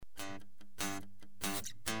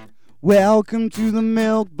Welcome to the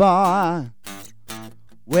milk bar.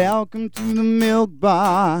 Welcome to the milk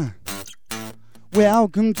bar.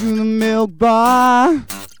 Welcome to the milk bar.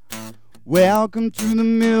 Welcome to the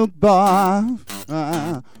milk bar.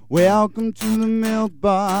 Welcome to the milk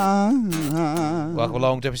bar. Welcome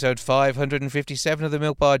along to episode 557 of the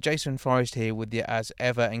Milk Bar. Jason Forrest here with you as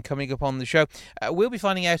ever, and coming up on the show, we'll be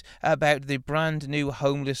finding out about the brand new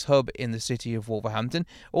homeless hub in the city of Wolverhampton,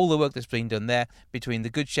 all the work that's been done there between the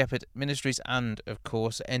Good Shepherd Ministries and, of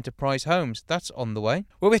course, Enterprise Homes. That's on the way.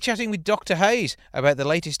 We'll be chatting with Dr. Haze about the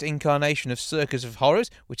latest incarnation of Circus of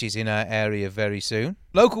Horrors, which is in our area very soon.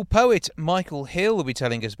 Local poet Micheal Hill will be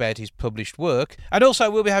telling us about his published work, and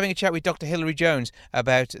also we'll be having a chat with Dr. Hilary Jones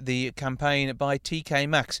about the campaign by TK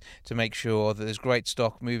Maxx to make sure that there's great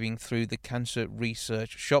stock moving through the cancer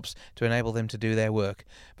research shops to enable them to do their work.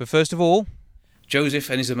 But first of all, Joseph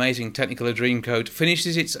and his amazing Technicolor Dreamcoat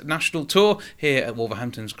finishes its national tour here at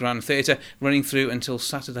Wolverhampton's Grand Theatre, running through until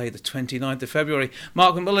Saturday the 29th of February.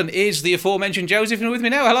 Mark McMullan is the aforementioned Joseph, and with me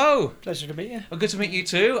now. Hello. Pleasure to meet you. Well, good to meet you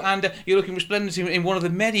too, and you're looking resplendent in one of the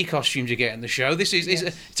many costumes you get in the show. This is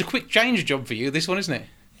it's a quick change job for you, this one, isn't it?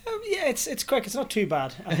 Yeah, it's quick. It's not too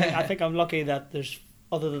bad. I think I'm lucky that there's,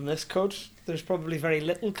 other than this coat, there's probably very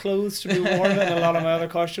little clothes to be worn in a lot of my other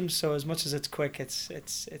costumes. So as much as it's quick, it's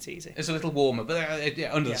easy. It's a little warmer, but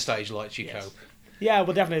under the stage lights you cope. Yeah,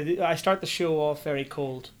 well, definitely. I start the show off very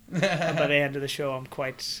cold, and by the end of the show, I'm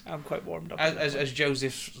quite warmed up. As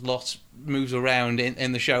Joseph's lot moves around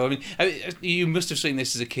in the show, I mean, you must have seen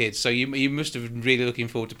this as a kid, so you must have been really looking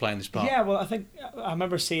forward to playing this part. Yeah, well, I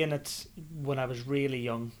remember seeing it when I was really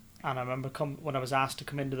young, and I remember when I was asked to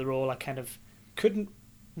come into the role, I kind of couldn't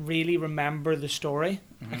really remember the story.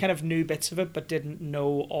 I kind of knew bits of it, but didn't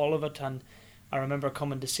know all of it. And I remember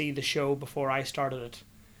coming to see the show before I started it,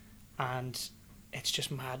 and it's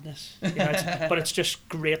just madness, but it's just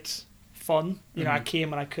great fun. I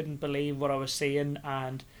came and I couldn't believe what I was seeing,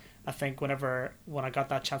 and I think when I got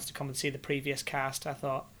that chance to come and see the previous cast, I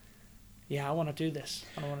thought, yeah, I want to do this.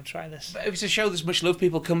 I want to try this. But it's a show that's much loved.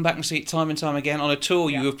 People come back and see it time and time again. On a tour,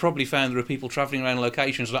 you have probably found there are people travelling around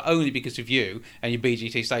locations not only because of you and your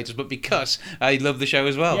BGT status, but because they love the show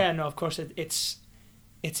as well. Yeah, no, of course. It's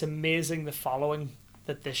amazing the following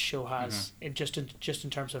that this show has, just in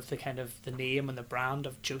terms of the kind of the name and the brand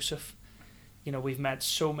of Joseph. We've met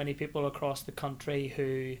so many people across the country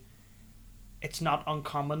who, it's not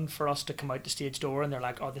uncommon for us to come out the stage door and they're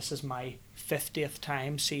like, oh, this is my 50th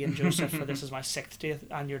time seeing Joseph, or this is my 60th,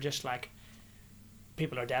 and you're just like,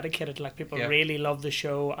 people are dedicated, like people really love the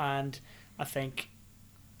show, and I think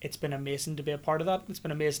it's been amazing to be a part of that. It's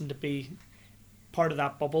been amazing to be part of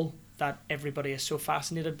that bubble that everybody is so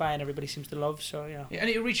fascinated by and everybody seems to love. So yeah, and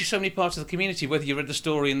it reaches so many parts of the community, whether you read the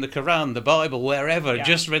story in the Quran, the Bible, wherever,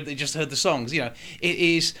 just heard the songs. It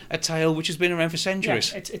is a tale which has been around for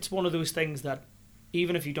centuries. Yeah, it's one of those things that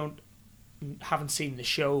even if you haven't seen the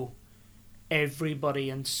show, everybody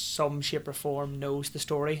in some shape or form knows the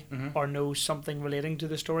story or knows something relating to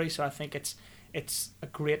the story. So I think it's a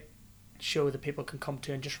great show that people can come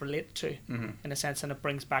to and just relate to in a sense, and it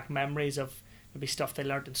brings back memories of maybe stuff they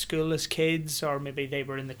learned in school as kids, or maybe they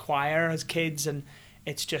were in the choir as kids, and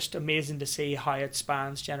it's just amazing to see how it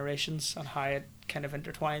spans generations and how it kind of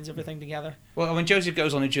intertwines everything together. Well, when Joseph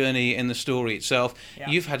goes on a journey in the story itself,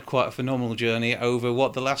 you've had quite a phenomenal journey over,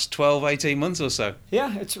 the last 12, 18 months or so?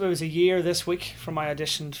 Yeah, it was a year this week from my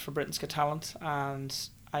audition for Britain's Got Talent, and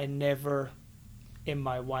I never in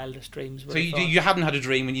my wildest dreams. So you hadn't had a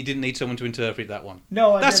dream and you didn't need someone to interpret that one?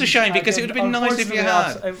 No, that's a shame, because it would have been nice if you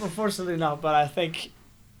had. Unfortunately not, but I think,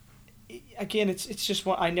 again, it's just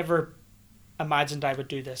what I never imagined I would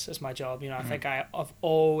do this as my job. I think I've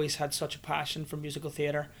always had such a passion for musical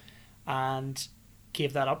theatre, and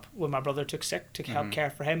gave that up when my brother took sick to help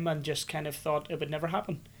care for him, and just kind of thought it would never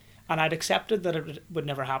happen. And I'd accepted that it would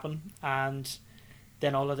never happen, and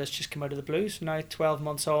then all of this just came out of the blue. So now 12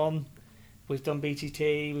 months on, we've done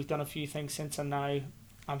BGT, we've done a few things since, and now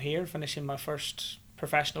I'm here finishing my first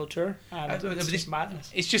professional tour, and it's just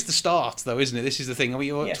madness. It's just the start, though, isn't it? This is the thing. Are we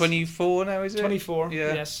 24 now, is it? 24,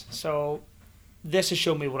 yes. So this has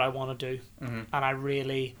shown me what I want to do, and I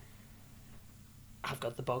really have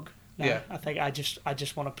got the bug now. Yeah. I think I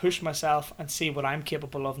just want to push myself and see what I'm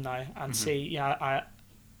capable of now, and see,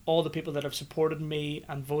 all the people that have supported me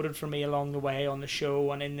and voted for me along the way on the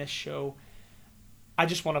show and in this show, I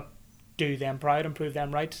just want to do them proud and prove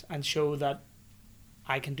them right and show that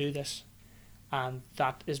I can do this, and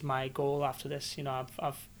that is my goal after this.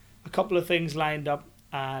 I've a couple of things lined up,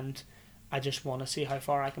 and I just want to see how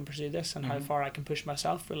far I can pursue this and how far I can push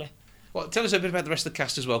myself, really. Well, tell us a bit about the rest of the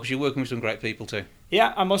cast as well, because you're working with some great people too.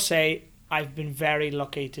 Yeah, I must say I've been very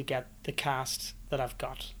lucky to get the cast that I've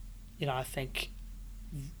got. You know, I think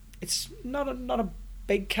it's not a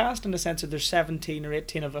big cast in the sense that there's 17 or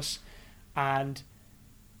 18 of us, and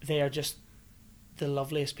they are just the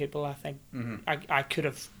loveliest people I think I could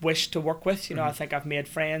have wished to work with. You know, I think I've made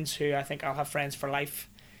friends who I think I'll have friends for life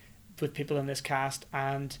with people in this cast,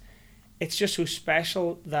 and it's just so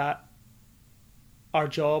special that our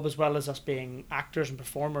job, as well as us being actors and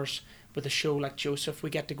performers with a show like Joseph, we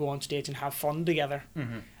get to go on stage and have fun together.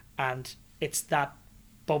 And it's that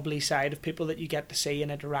bubbly side of people that you get to see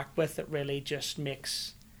and interact with that really just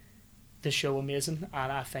makes the show amazing.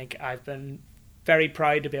 And I think I've been very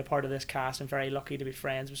proud to be a part of this cast and very lucky to be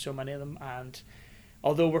friends with so many of them. And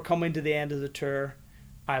although we're coming to the end of the tour,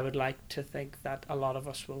 I would like to think that a lot of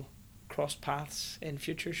us will cross paths in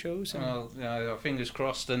future shows. Well, fingers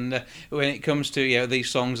crossed. And when it comes to these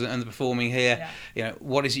songs and the performing here,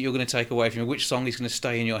 what is it you're going to take away from it? Which song is going to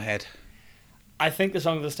stay in your head? I think the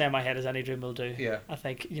song that'll stay in my head is Any Dream Will Do. Yeah. I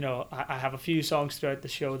think, I have a few songs throughout the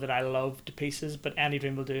show that I love to pieces, but Any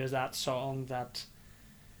Dream Will Do is that song that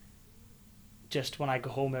just when I go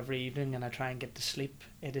home every evening and I try and get to sleep,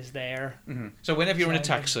 it is there. So whenever you're in a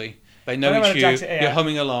taxi, they know it's you, you're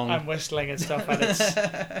humming along. I'm whistling and stuff, and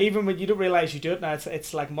it's even when you don't realise you do it now,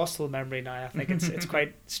 it's like muscle memory now. I think it's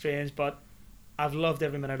quite strange, but I've loved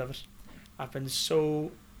every minute of it. I've been so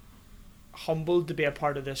humbled to be a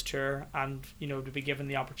part of this tour and to be given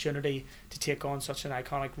the opportunity to take on such an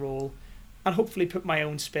iconic role and hopefully put my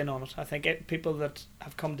own spin on it. I think people that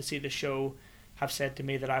have come to see the show have said to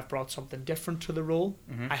me that I've brought something different to the role.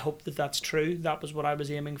 I hope that that's true. That was what I was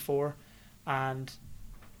aiming for, and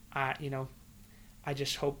I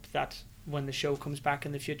just hope that when the show comes back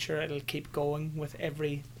in the future, it'll keep going with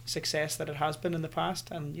every success that it has been in the past,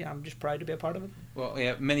 and I'm just proud to be a part of it. Well,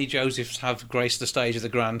 many Josephs have graced the stage of the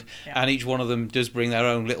Grand, and each one of them does bring their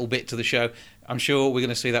own little bit to the show. I'm sure we're going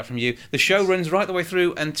to see that from you. The show runs right the way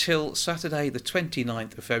through until Saturday the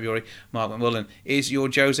 29th of February. Mark McMullan is your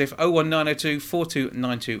Joseph. 01902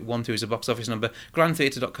 429212 is the box office number.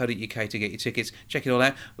 grandtheatre.co.uk to get your tickets. Check it all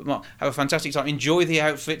out. But Mark, have a fantastic time. Enjoy the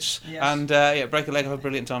outfits, and break a leg, have a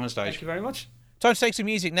brilliant time on stage. Thank you very much. Time to take some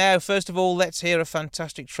music now. First of all, let's hear a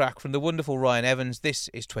fantastic track from the wonderful Ryan Evans. This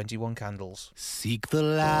is 21 Candles. Seek the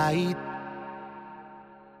light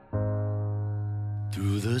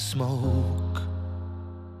through the smoke.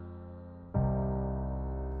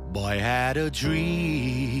 Boy had a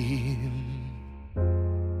dream.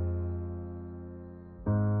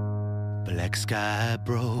 Black sky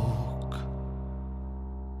broke.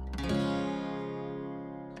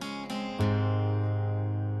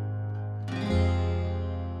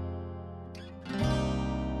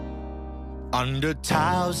 Under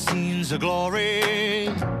tile scenes of glory,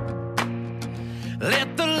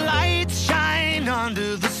 let the light shine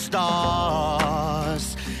under the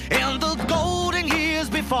stars, and the golden years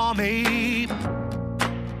before me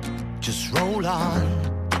just roll on,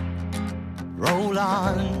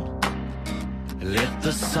 let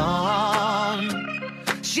the sun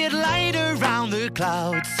shed light around the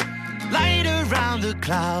clouds, light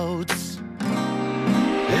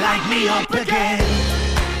me up again.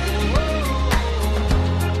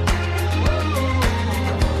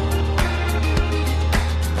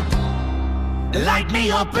 Light me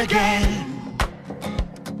up again.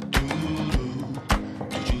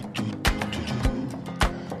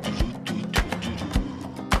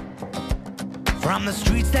 From the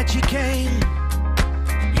streets that you came,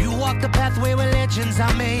 you walked the pathway where legends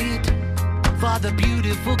are made for the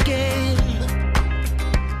beautiful game.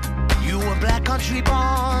 You were black country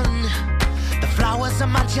born. The flowers of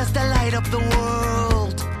Manchester light up the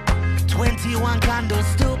world. 21 candles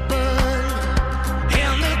still burn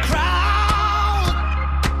in the crowd.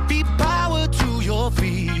 Power to your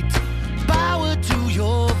feet, power to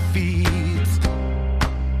your feet.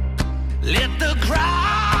 Let the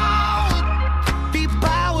crowd be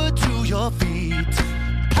power to your feet,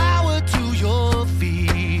 power to your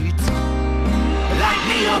feet. Light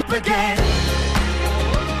me up again.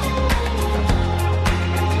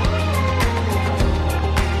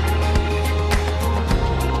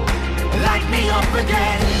 Light me up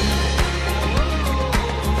again.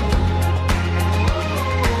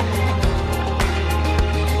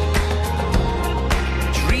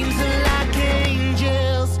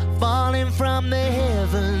 From the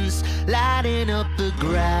heavens, lighting up the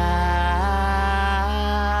ground.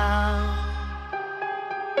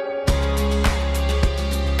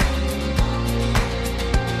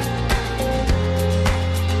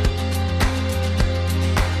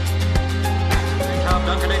 Top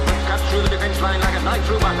Duncan Edwards cuts through the defence line like a knife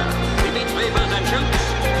through butter. He beats Vapors and shoots,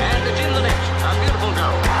 and it's in the net. A beautiful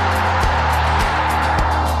goal.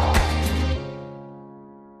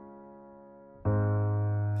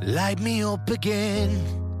 Light me up again.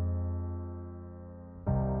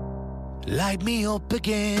 Light me up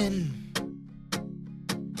again.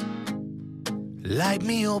 Light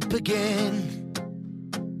me up again.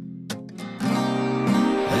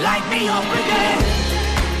 Light me up again.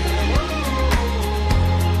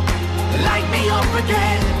 Light me up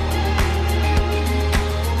again.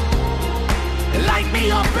 Light me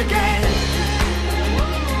up again.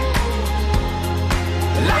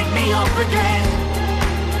 Light me up again.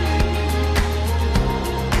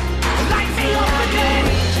 Light me up again.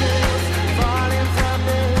 Falling from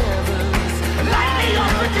the heavens. Light me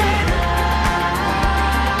up again.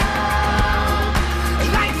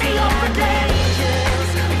 Light me up again.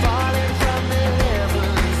 Falling from the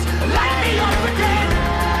heavens. Light me up again.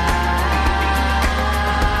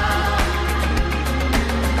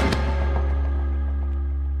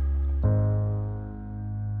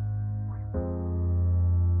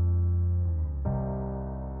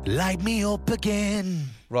 Light me up again.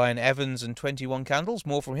 Ryan Evans and 21 Candles.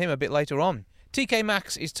 More from him a bit later on. TK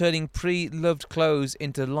Maxx is turning pre-loved clothes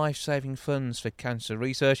into life-saving funds for cancer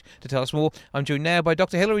research. To tell us more, I'm joined now by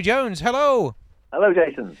Dr. Hilary Jones. Hello. Hello,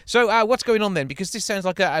 Jason. So what's going on then? Because this sounds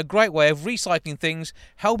like a great way of recycling things,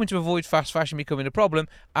 helping to avoid fast fashion becoming a problem,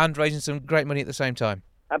 and raising some great money at the same time.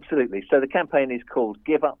 Absolutely. So the campaign is called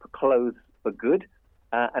Give Up Clothes for Good,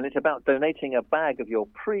 and it's about donating a bag of your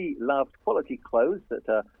pre-loved quality clothes that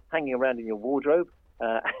are hanging around in your wardrobe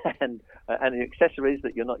and the accessories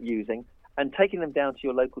that you're not using, and taking them down to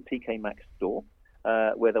your local TK Maxx store,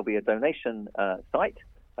 where there'll be a donation site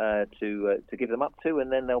to give them up to,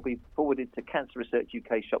 and then they'll be forwarded to Cancer Research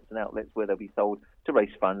UK shops and outlets, where they'll be sold to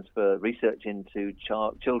raise funds for research into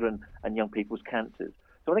children and young people's cancers.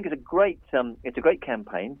 So I think it's a great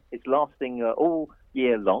campaign. It's lasting all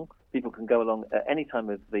year long. People can go along at any time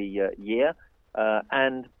of the year,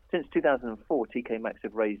 and since 2004, TK Maxx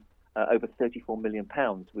have raised over £34 million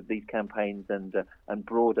with these campaigns and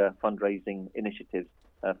broader fundraising initiatives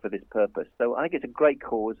for this purpose. So I think it's a great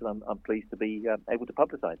cause, and I'm pleased to be able to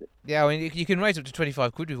publicise it. Yeah, I mean, you can raise up to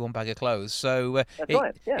 25 quid with one bag of clothes. So That's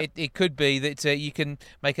right, yeah. it could be that you can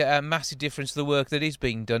make a massive difference to the work that is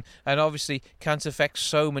being done. And obviously, cancer affects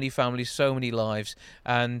so many families, so many lives.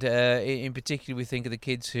 And in particular, we think of the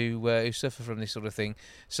kids who suffer from this sort of thing.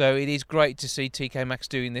 So it is great to see TK Maxx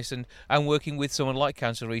doing this and working with someone like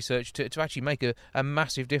Cancer Research to actually make a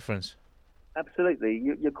massive difference. Absolutely.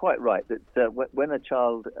 You're quite right that when a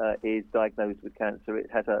child is diagnosed with cancer, it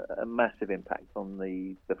has a massive impact on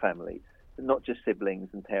the family, not just siblings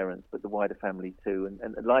and parents, but the wider family too.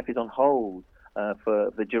 And life is on hold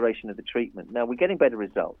for the duration of the treatment. Now, we're getting better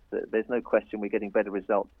results. There's no question we're getting better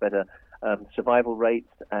results, better survival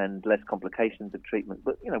rates and less complications of treatment.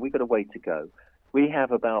 But, we've got a way to go. We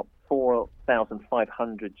have about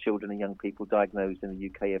 4,500 children and young people diagnosed in the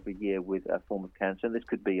UK every year with a form of cancer. And this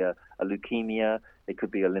could be a leukemia, it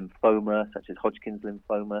could be a lymphoma, such as Hodgkin's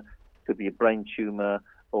lymphoma, it could be a brain tumour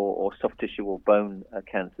or soft tissue or bone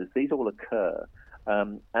cancers. These all occur.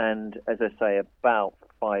 And as I say, about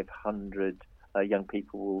 500 young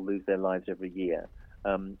people will lose their lives every year.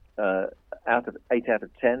 8 out of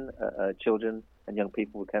 10 children and young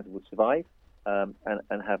people with cancer will survive.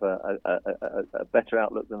 And have a better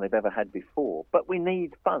outlook than they've ever had before. But we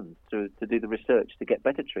need funds to do the research to get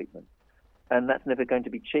better treatment. And that's never going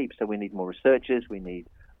to be cheap. So we need more researchers, we need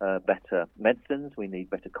better medicines, we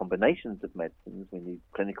need better combinations of medicines, we need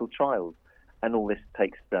clinical trials. And all this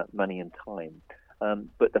takes money and time.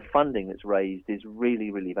 But the funding that's raised is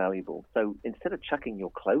really, really valuable. So instead of chucking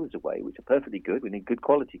your clothes away, which are perfectly good, we need good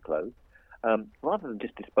quality clothes, rather than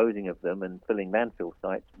just disposing of them and filling landfill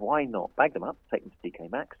sites, why not bag them up, take them to TK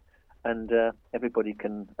Maxx, and everybody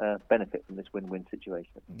can benefit from this win-win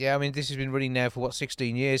situation. Yeah, I mean, this has been running now for,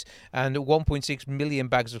 16 years, and 1.6 million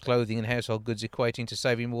bags of clothing and household goods, equating to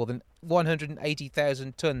saving more than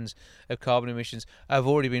 180,000 tonnes of carbon emissions, have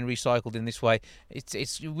already been recycled in this way.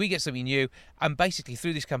 We get something new, and basically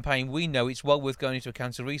through this campaign, we know it's well worth going into a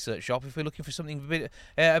cancer research shop if we're looking for something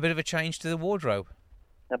a bit of a change to the wardrobe.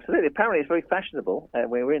 Absolutely. Apparently it's very fashionable.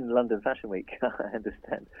 We're in London Fashion Week, I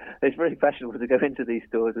understand. It's very fashionable to go into these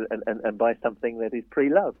stores and buy something that is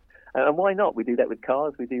pre-loved. And why not? We do that with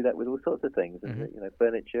cars. We do that with all sorts of things,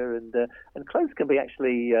 furniture and clothes can be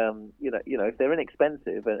actually, if they're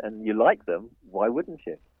inexpensive and you like them, why wouldn't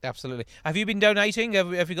you? Absolutely. Have you been donating?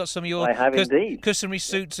 Have you got some of your I have indeed. Customary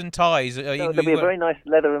suits and ties? There'll be a very nice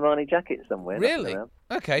leather Armani jacket somewhere. Really?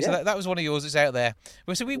 Okay, yeah. So that was one of yours that's out there.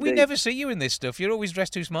 Well, so we never see you in this stuff. You're always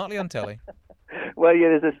dressed too smartly on telly. Well,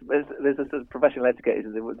 yeah, there's a sort of professional etiquette.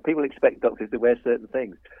 Isn't there? People expect doctors to wear certain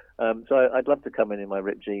things. So I'd love to come in my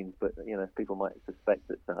ripped jeans, but people might suspect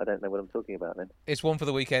that I don't know what I'm talking about then. It's one for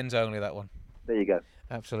the weekends only, that one. There you go.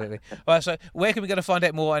 Absolutely. All right, so where can we go to find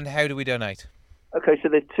out more, and how do we donate? Okay, so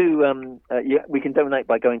there's two. We can donate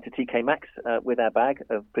by going to TK Maxx with our bag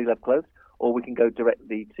of pre-loved clothes, or we can go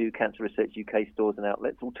directly to Cancer Research UK stores and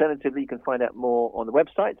outlets. Alternatively, you can find out more on the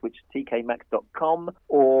website, which is tkmax.com,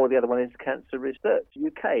 or the other one is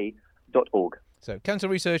cancerresearchuk.org. So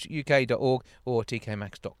cancerresearchuk.org or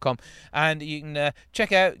tkmax.com, and you can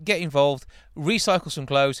check out, get involved, recycle some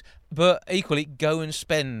clothes, but equally go and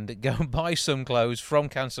buy some clothes from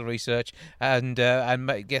Cancer Research and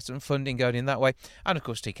get some funding going in that way. And of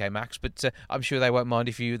course TK Maxx, but I'm sure they won't mind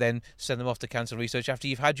if you then send them off to Cancer Research after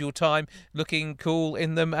you've had your time looking cool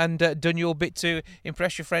in them and done your bit to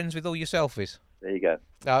impress your friends with all your selfies. There you go.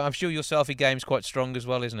 I'm sure your selfie game's quite strong as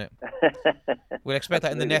well, isn't it? We'll expect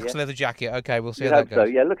that in the next leather jacket. Okay, we'll see how that goes. So.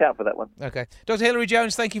 Yeah, look out for that one. Okay. Dr. Hilary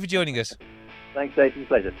Jones, thank you for joining us. Thanks, Jason.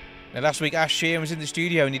 Pleasure. Now, last week, Ash Sheehan was in the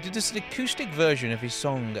studio and he did an acoustic version of his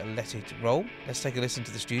song, Let It Roll. Let's take a listen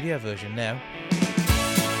to the studio version now.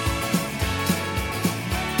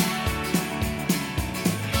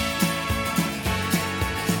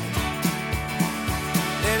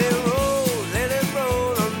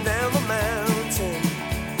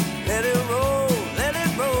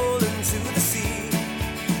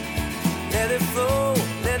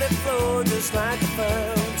 Like a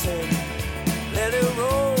fountain, let it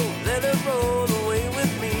roll away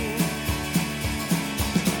with me.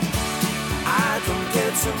 I don't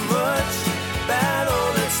get too much about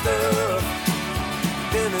all that stuff,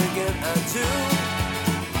 then again I do.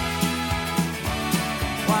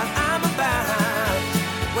 What I'm about,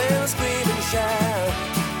 when I scream and shout,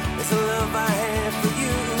 it's the love I have for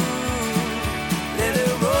you. Let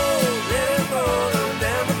it roll on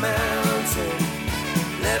down the mountain,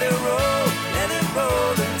 let it roll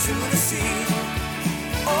into the sea.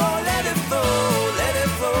 Oh, let it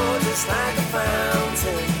flow just like a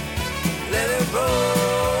fountain. Let it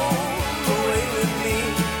roll away with me.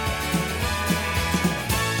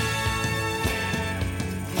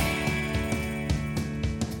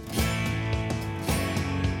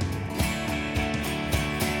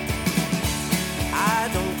 I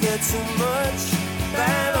don't get too much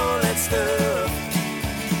about all that stuff,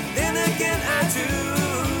 then again I do.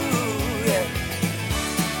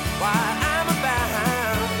 Why I'm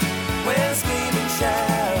about, when I scream and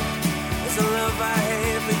shout, it's the love I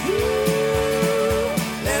have for you.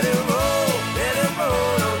 Let it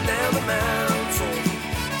roll on down the mountain.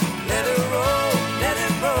 Let it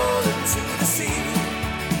roll into the sea.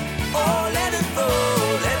 Oh, let it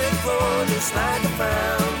flow just like a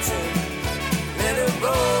fountain. Let it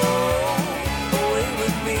roll away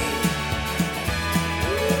with me.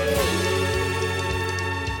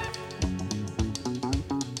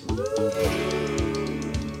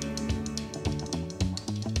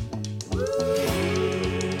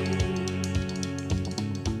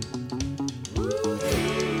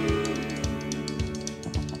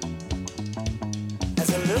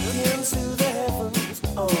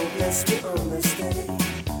 On this day,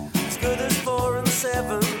 as good as 4 and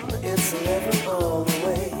 7, it's 11 all the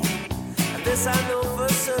way. And this I know for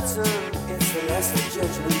certain, it's the last of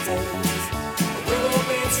Judgment Days. We will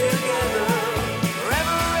be together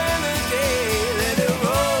forever and a day. Let it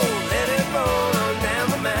roll on down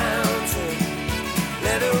the mountain.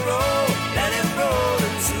 Let it roll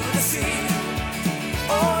into the sea.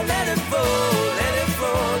 Oh, let it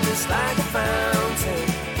flow just like a fountain.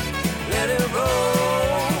 Let it roll.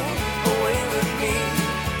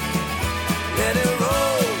 Let it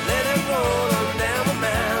roll on down the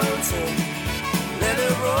mountain. Let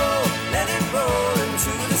it roll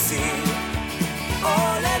into the sea.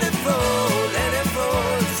 Oh, let it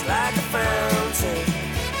flow just like a fountain.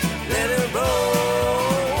 Let it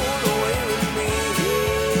roll away with me.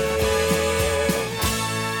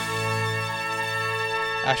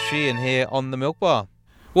 Ash Sheehan here on the Milk Bar.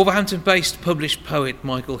 Wolverhampton-based published poet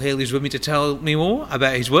Micheal Hill is with me to tell me more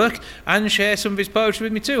about his work and share some of his poetry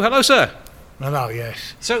with me too. Hello, sir. Hello,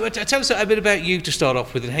 yes. So tell us a bit about you to start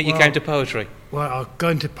off with and how you came to poetry. Well, I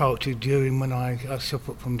got into poetry during when I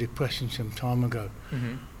suffered from depression some time ago.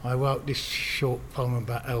 Mm-hmm. I wrote this short poem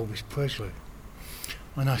about Elvis Presley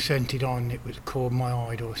and I sent it on. It was called My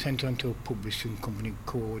Idol. I sent it on to a publishing company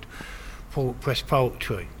called Press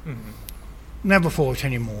Poetry. Mm-hmm. Never thought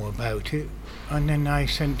any more about it, and then they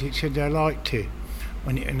sent it, said they liked it,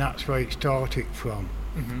 and that's where it started from.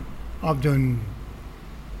 Mm-hmm. I've done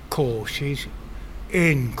courses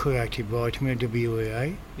in creative writing at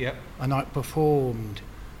WEA, and I performed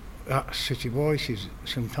at City Voices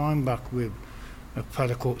some time back with a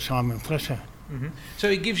fella called Simon Fletcher. Mm-hmm. So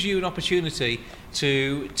it gives you an opportunity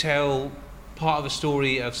to tell part of a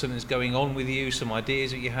story of something that's going on with you, some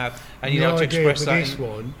ideas that you have, and you like to express that. This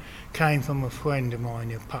one came from a friend of mine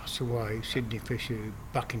who passed away, Sidney Fisher,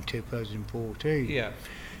 back in 2014. Yeah.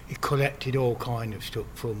 He collected all kind of stuff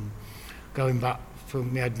from going back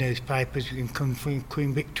from, he had newspapers in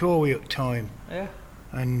Queen Victoria at the time. Yeah.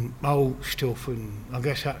 And old stuff, and I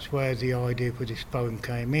guess that's where the idea for this poem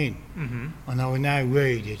came in. Mm-hmm. And I will now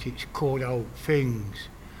read it. It's called Old Things.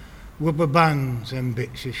 Rubber bands and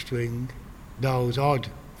bits of string, those odd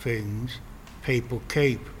things people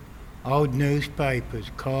keep. Old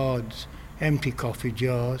newspapers, cards, empty coffee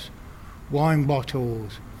jars, wine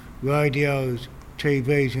bottles, radios,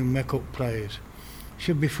 TVs and record players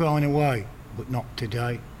should be thrown away, but not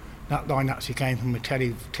today. That line actually came from a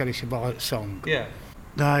Telly Savalas song. Yeah.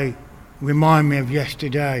 They remind me of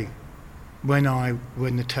yesterday when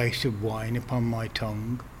the taste of wine upon my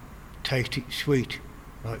tongue, taste it sweet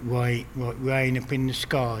like rain up in the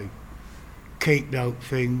sky. Keep those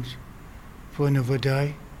things for another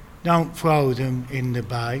day. Don't throw them in the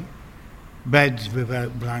bay. Beds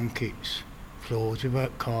without blankets, floors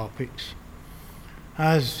without carpets.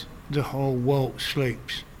 As the whole world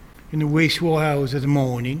sleeps, in the wee small hours of the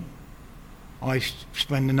morning, I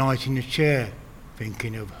spend the night in a chair,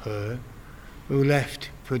 thinking of her, who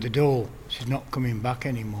left through the door. She's not coming back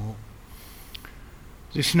anymore.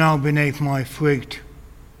 The snow beneath my feet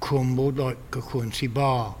crumbled like a crunchy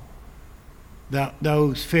bar.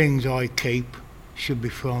 Those things I keep should be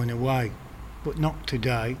thrown away, but not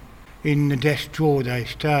today. In the desk drawer they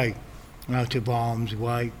stay, out of harm's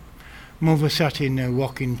way. Mother sat in a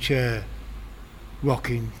rocking chair,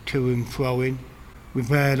 rocking to and froing, with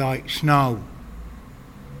hair like snow.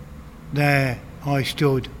 There I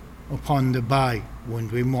stood upon the bay,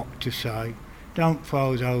 wondering what to say. Don't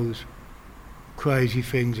throw those crazy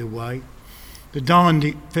things away. The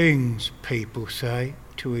darned things people say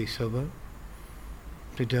to each other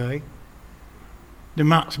today. The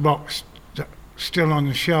matchbox still on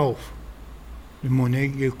the shelf. The money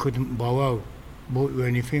you couldn't borrow, bought you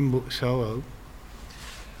anything but sorrow.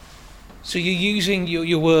 So you're using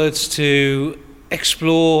your words to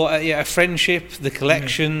explore a friendship, the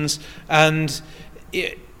collections, and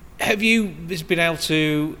have you been able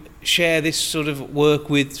to share this sort of work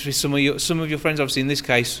with some of your friends? Obviously, in this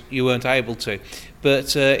case, you weren't able to,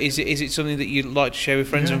 but is it something that you'd like to share with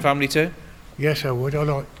friends and family too? Yes, I would.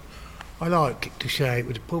 I like to share it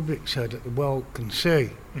with the public so that the world can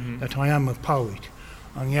see that I am a poet.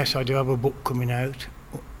 And yes, I do have a book coming out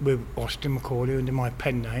with Austin McCauley under my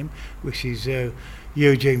pen name, which is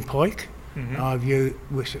Eugene Pike.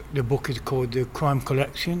 The book is called The Crime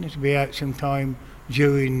Collection. It'll be out sometime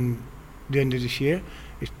during the end of this year.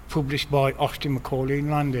 It's published by Austin McCauley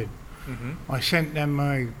in London. I sent them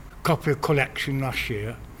a copy of Collection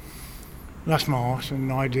last March,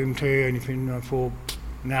 and I didn't hear anything. I thought,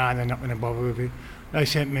 nah, they're not going to bother with it. They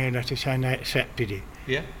sent me a letter saying they accepted it.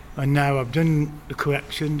 Yeah. And now I've done the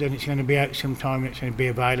corrections, and it's going to be out sometime. It's going to be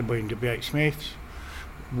available in W.H. Smith's,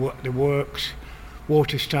 The Works,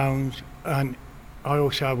 Waterstones, and I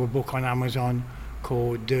also have a book on Amazon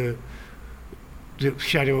called The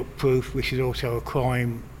Shadow of Proof, which is also a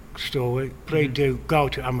crime story. Please do go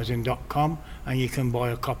to Amazon.com and you can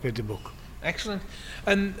buy a copy of the book. Excellent.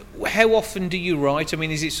 And how often do you write? I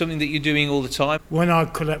mean, is it something that you're doing all the time? When I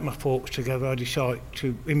collect my thoughts together, I decide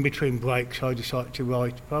to, in between breaks, I decide to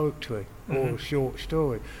write poetry or a short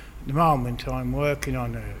story. At the moment, I'm working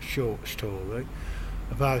on a short story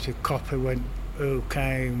about a copper who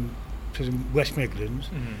came to the West Midlands.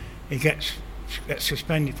 He gets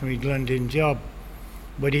suspended from his London job,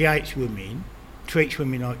 but he hates women, treats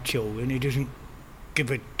women like children. He doesn't give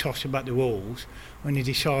a toss about the rules. When he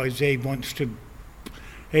decides he wants to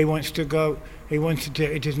go,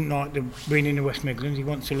 he doesn't like being in the West Midlands, he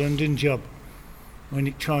wants a London job. When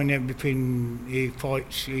he's trying everything, he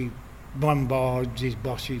fights, he bombards his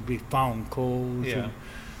bosses with phone calls. Yeah.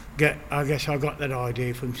 I guess I got that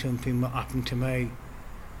idea from something that happened to me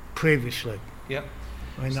previously. Yeah.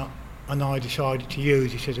 And I decided to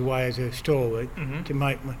use it as a way, as a story, to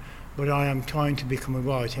make me. But I am trying to become a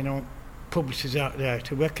writer, and I want publishers out there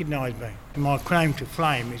to recognise me. My claim to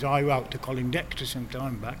fame is I wrote to Colin Dexter some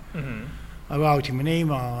time back. I wrote him an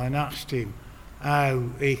email and asked him how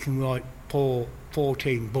he can write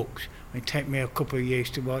 14 books. It take me a couple of years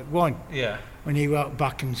to write one. Yeah. And he wrote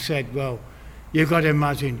back and said, well, you've got to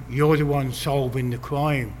imagine you're the one solving the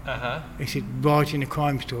crime. He said, writing a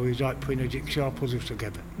crime story is like putting a jigsaw puzzle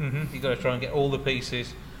together. You've got to try and get all the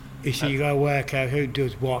pieces. He said, you got to work out who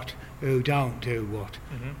does what, who don't do what.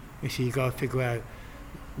 He said, you got to figure out.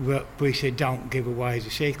 But he said, don't give away the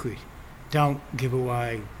secret. Don't give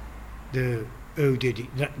away who did it.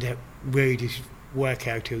 Let readers work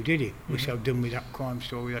out who did it, which I've done with that crime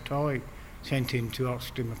story that I sent in to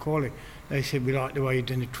Austin Macaulay. They said, we like the way you've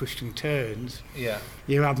done the twists and turns. Yeah.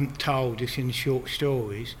 You haven't told us in the short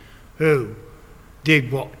stories who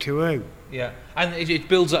did what to who. Yeah, and it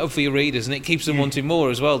builds that up for your readers, and it keeps them wanting more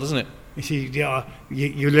as well, doesn't it? You see, your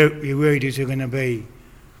readers are going to be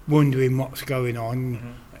wondering what's going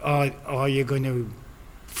on. Are you going to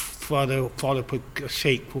follow up a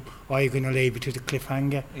sequel? Or are you going to leave it as a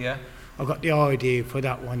cliffhanger? Yeah. I got the idea for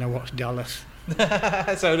that when I watched Dallas.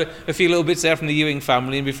 So a few little bits there from the Ewing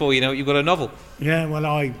family, and before you know it, you've got a novel. Yeah,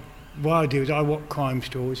 well, what I do is I watch crime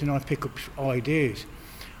stories and I pick up ideas.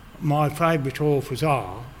 My favourite authors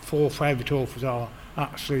are, 4 favourite authors are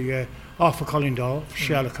actually Arthur Conan Doyle,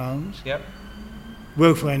 Sherlock Holmes, Yep.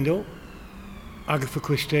 Ruth Rendell, Agatha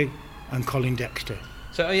Christie and Colin Dexter.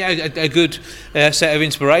 So yeah, a good set of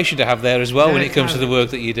inspiration to have there as well when it comes to the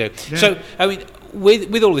work that you do. Yeah. So, I mean,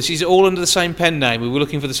 with all this, is it all under the same pen name? We were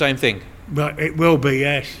looking for the same thing? But it will be,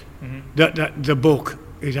 yes. That the book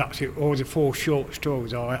is actually, all the 4 short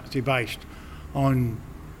stories are actually based on.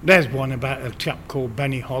 There's one about a chap called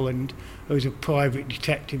Benny Holland, who's a private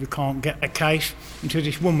detective who can't get a case until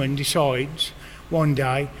this woman decides one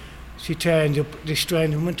day, this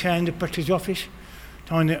strange woman turns up at his office,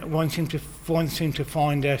 wants him to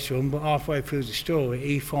find their son, but halfway through the story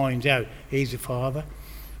he finds out he's the father.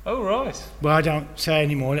 Oh, right. But I don't say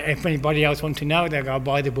any more. If anybody else wants to know, they'll go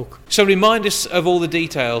buy the book. So remind us of all the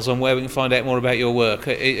details on where we can find out more about your work.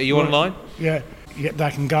 Are you online? Yeah, they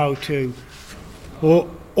can go to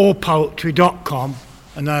allpoetry.com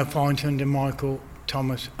and they'll find it under Michael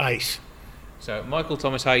Thomas Ace. So Michael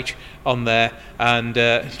Thomas H on there, and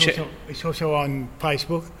it's also on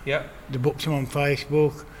Facebook. Yeah. The books are on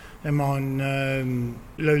Facebook. I'm on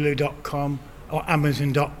lulu.com or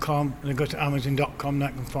amazon.com, and I go to amazon.com and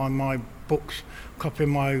I can find my books, copy of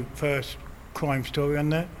my first crime story on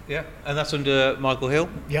there. Yeah, and that's under Micheal Hill?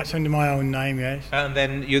 Yeah, it's under my own name, yes. And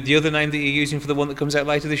then the other name that you're using for the one that comes out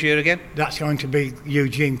later this year again? That's going to be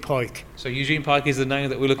Eugene Pike. So Eugene Pike is the name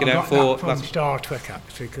that we're looking out for. I got that from Star Trek,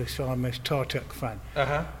 actually, because I'm a Star Trek fan.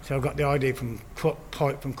 So I got the idea from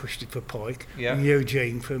Pike from Christopher Pike, and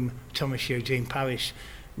Eugene from Thomas Eugene Paris,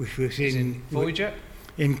 which was in Voyager?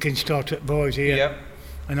 In Star Trek Voyager, yeah.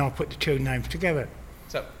 And I'll put the 2 names together.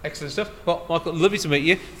 So, excellent stuff. Well, Michael, lovely to meet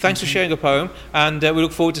you. Thanks for sharing a poem, and we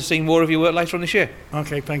look forward to seeing more of your work later on this year.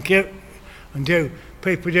 Okay, thank you. And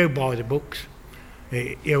people do buy the books.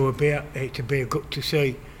 It'll be good to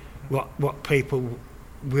see what people's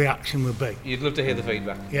reaction will be. You'd love to hear the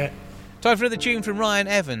feedback. Yeah. Time for another tune from Ryan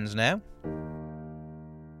Evans now.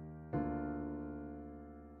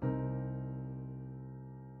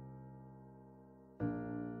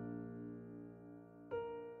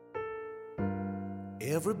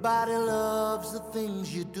 Everybody loves the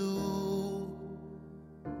things you do,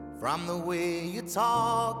 from the way you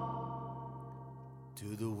talk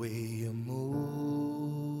to the way you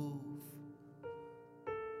move.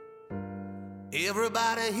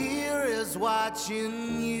 Everybody here is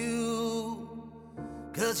watching you,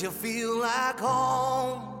 'cause you feel like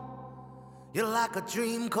home, you're like a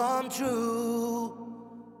dream come true.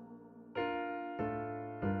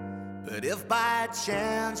 But if by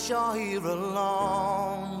chance you're here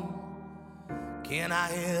alone, can I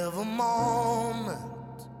have a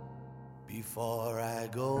moment before I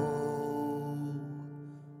go?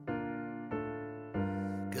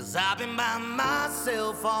 'Cause I've been by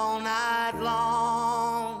myself all night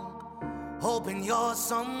long, hoping you're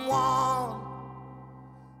someone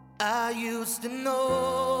I used to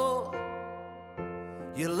know.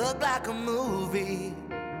 You look like a movie,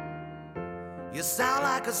 you sound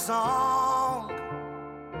like a song.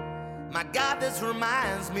 My God, this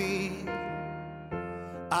reminds me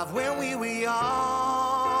of when we were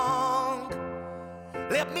young.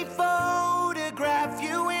 Let me photograph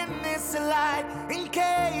you in this light, in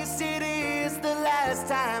case it is the last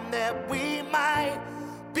time that we might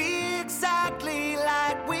be exactly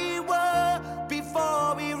like we were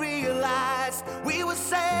before we realized we were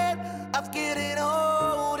sad of getting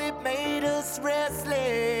old. It made us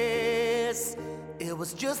restless. It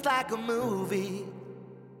was just like a movie,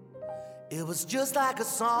 it was just like a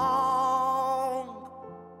song.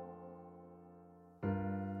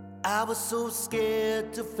 I was so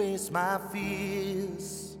scared to face my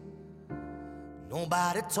fears.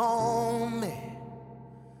 Nobody told me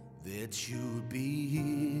that you'd be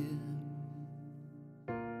here.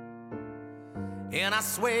 And I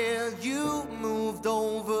swear you moved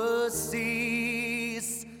overseas.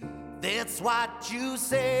 That's what what you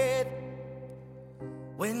said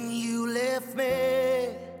when you left me.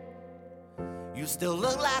 You still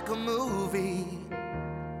look like a movie.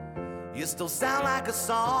 You still sound like a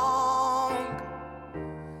song.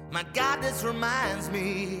 My God, this reminds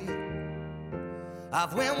me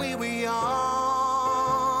of when we were young.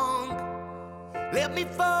 Let me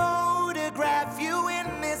photograph you in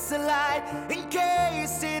this light, in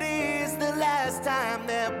case it is the last time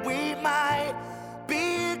that we might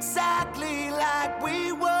be exactly like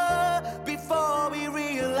we were before we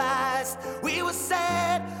realized we were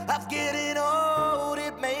sad of getting old.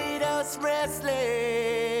 It made us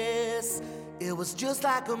restless. It was just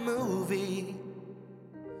like a movie.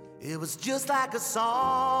 It was just like a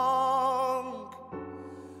song.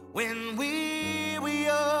 When we were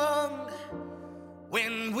young,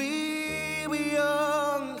 when we were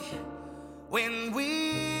young, when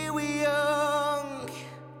we were young.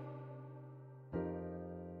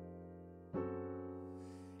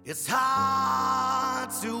 It's hard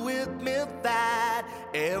to admit that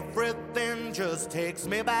everything just takes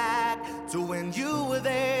me back to when you were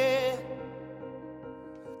there,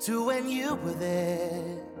 to when you were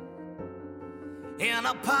there. And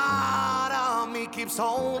a part of me keeps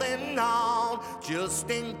holding on, just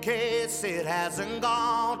in case it hasn't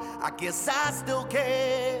gone. I guess I still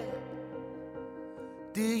care.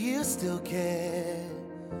 Do you still care?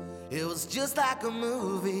 It was just like a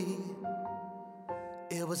movie.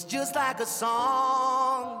 It was just like a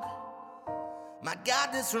song. My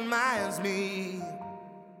God, this reminds me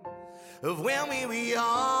of when we were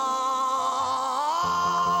young.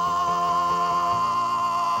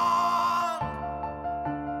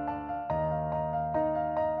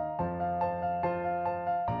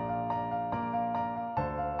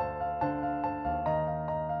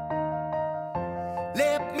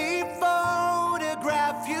 Let me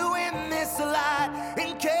photograph you in this light,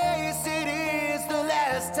 in case it is the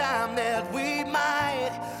last time that we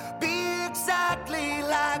might be exactly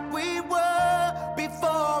like we were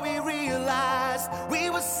before we realized we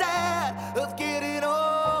were sad of getting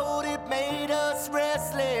old. It made us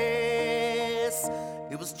restless.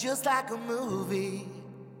 It was just like a movie.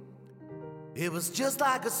 It was just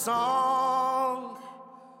like a song.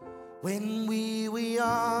 When we were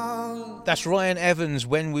young. That's Ryan Evans,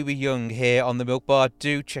 When We Were Young, here on the Milk Bar.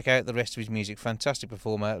 Do check out the rest of his music. Fantastic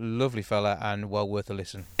performer, lovely fella, and well worth a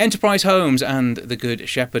listen. Enterprise Homes and The Good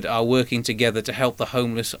Shepherd are working together to help the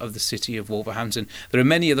homeless of the city of Wolverhampton. There are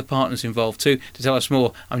many other partners involved too. To tell us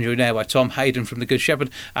more, I'm joined now by Tom Hayden from The Good Shepherd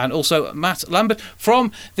and also Matt Lambert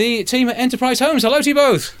from the team at Enterprise Homes. Hello to you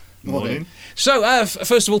both. Morning. So,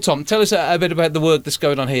 first of all, Tom, tell us a bit about the work that's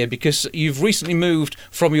going on here, because you've recently moved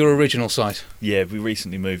from your original site. Yeah, we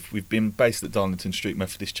recently moved. We've been based at Darlington Street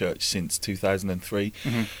Methodist Church since 2003.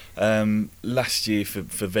 Mm-hmm. Last year,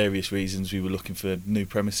 for various reasons, we were looking for new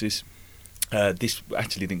premises. This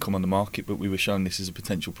actually didn't come on the market, but we were shown this as a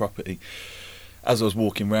potential property. As I was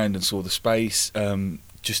walking around and saw the space,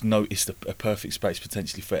 just noticed a perfect space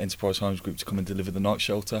potentially for Enterprise Homes Group to come and deliver the night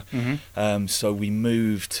shelter. Mm-hmm. So we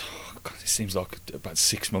moved. God, it seems like about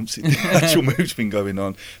 6 months the actual move's been going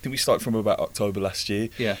on. I think we started from about October last year.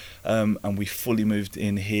 Yeah. And we fully moved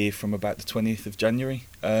in here from about the 20th of January.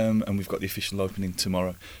 And we've got the official opening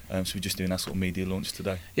tomorrow. So we're just doing our sort of media launch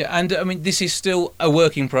today. Yeah, and I mean, this is still a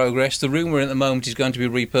work in progress. The room we're in at the moment is going to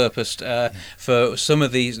be repurposed for some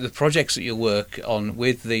of the projects that you work on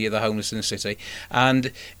with the homeless in the city.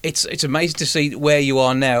 And it's amazing to see where you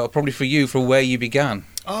are now, probably for you, from where you began.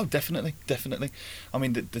 Oh, definitely. I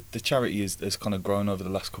mean, the charity has kind of grown over the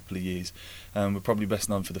last couple of years. We're probably best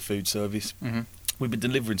known for the food service. Mm-hmm. We've been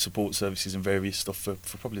delivering support services and various stuff for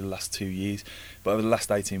probably the last 2 years, but over the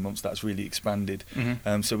last 18 months that's really expanded.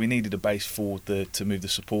 Mm-hmm. So we needed a base to move the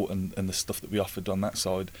support and the stuff that we offered on that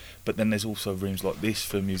side. But then there's also rooms like this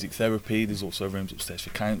for music therapy. There's also rooms upstairs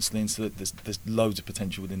for counselling. So there's loads of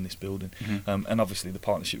potential within this building. Mm-hmm. And obviously the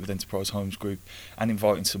partnership with Enterprise Homes Group and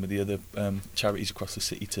inviting some of the other charities across the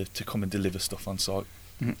city to come and deliver stuff on site.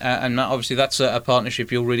 And Matt, obviously that's a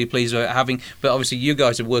partnership you're really pleased about having, but obviously you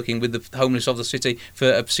guys are working with the homeless of the city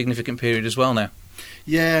for a significant period as well now.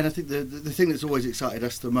 Yeah, and I think the thing that's always excited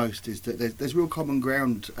us the most is that there's real common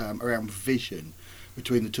ground around vision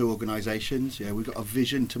between the two organisations. Yeah, we've got a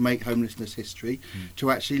vision to make homelessness history, to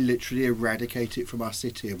actually literally eradicate it from our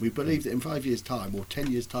city, and we believe that in 5 years' time or 10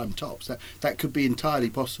 years' time tops, that could be entirely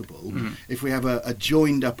possible if we have a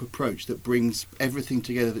joined up approach that brings everything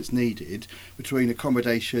together that's needed between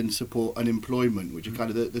accommodation, support and employment, which are kind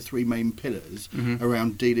of the three main pillars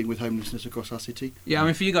around dealing with homelessness across our city. Yeah, I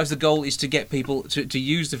mean, for you guys the goal is to get people to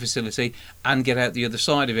use the facility and get out the other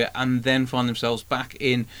side of it and then find themselves back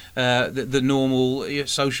in the normal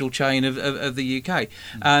social chain of the UK,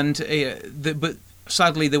 and but.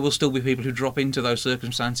 Sadly, there will still be people who drop into those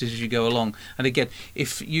circumstances as you go along. And again,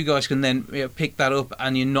 if you guys can then pick that up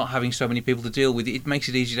and you're not having so many people to deal with, it makes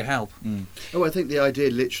it easier to help. Oh, I think the idea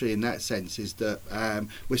literally in that sense is that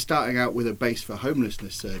we're starting out with a base for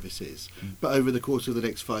homelessness services, but over the course of the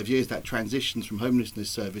next 5 years that transitions from homelessness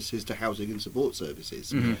services to housing and support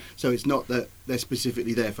services. So it's not that they're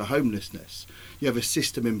specifically there for homelessness. You have a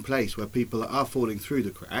system in place where people that are falling through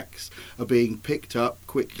the cracks are being picked up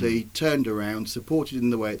quickly, turned around, supported in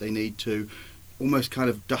the way they need to, almost kind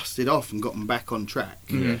of dusted off and gotten back on track.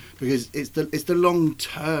 Because it's the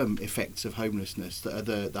long-term effects of homelessness that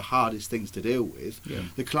are the hardest things to deal with.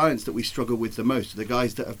 The clients that we struggle with the most are the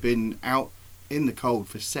guys that have been out in the cold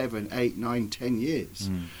for 7, 8, 9, 10 years.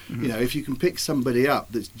 You know, if you can pick somebody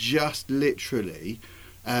up that's just literally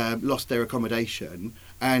lost their accommodation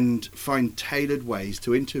and find tailored ways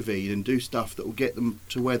to intervene and do stuff that will get them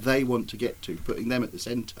to where they want to get to, putting them at the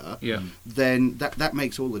centre, then that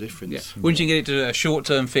makes all the difference. Once you get it to a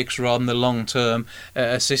short-term fix rather than the long-term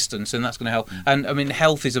assistance, and that's going to help. And I mean,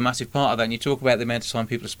 health is a massive part of that. And you talk about the amount of time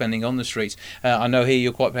people are spending on the streets. I know here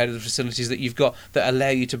you're quite proud of the facilities that you've got that allow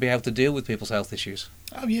you to be able to deal with people's health issues.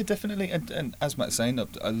 Oh yeah, definitely. And as Matt's saying,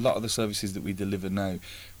 a lot of the services that we deliver now,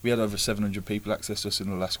 we had over 700 people access us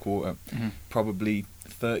in the last quarter. Probably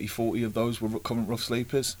 30, 40 of those were current rough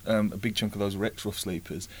sleepers. A big chunk of those were ex-rough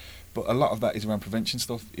sleepers. But a lot of that is around prevention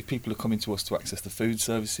stuff. If people are coming to us to access the food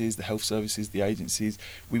services, the health services, the agencies,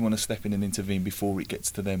 we want to step in and intervene before it gets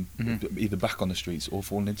to them, either back on the streets or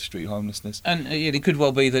falling into street homelessness. And it could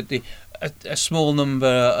well be that a small number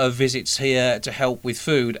of visits here to help with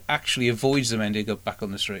food actually avoids them ending up back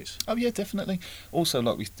on the streets. Oh yeah, definitely. Also,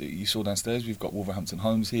 like you saw downstairs, we've got Wolverhampton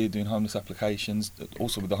Homes here doing homeless applications.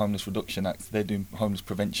 Also with the Homeless Reduction Act, they're doing homeless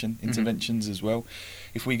prevention interventions as well.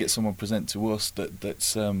 If we get someone present to us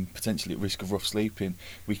that's potentially at risk of rough sleeping,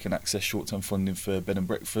 we can access short-term funding for bed and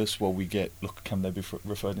breakfast while we get, can they be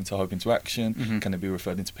referred into Hope into Action? Can they be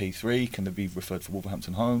referred into P3? Can they be referred for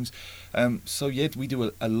Wolverhampton Homes? So yeah, we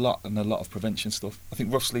do a lot of prevention stuff. I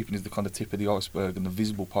think rough sleeping is the kind of tip of the iceberg and the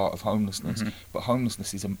visible part of homelessness, but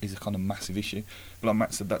homelessness is a kind of massive issue. But like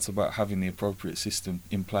Matt said, that's about having the appropriate system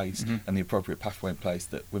in place and the appropriate pathway in place,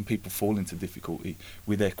 that when people fall into difficulty,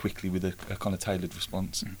 we're there quickly with a kind of tailored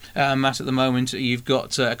response. Matt, at the moment you've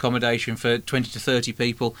got accommodation for 20 to 30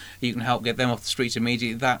 people. You can help get them off the streets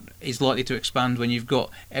immediately. That is likely to expand when you've got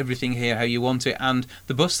everything here how you want it, and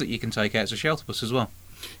the bus that you can take out, so shelter bus as well.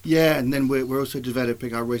 Yeah, and then we're also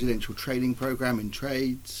developing our residential training programme in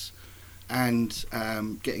trades, and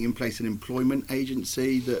getting in place an employment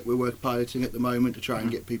agency that we're piloting at the moment to try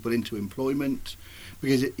and get people into employment.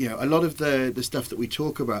 Because a lot of the stuff that we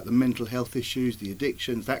talk about, the mental health issues, the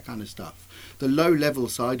addictions, that kind of stuff, the low level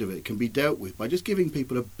side of it can be dealt with by just giving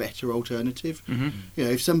people a better alternative.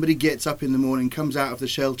 If somebody gets up in the morning, comes out of the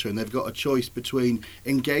shelter, and they've got a choice between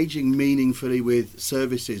engaging meaningfully with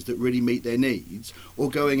services that really meet their needs or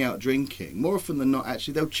going out drinking, more often than not,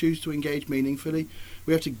 actually, they'll choose to engage meaningfully.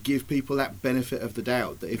 We have to give people that benefit of the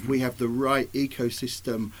doubt that if we have the right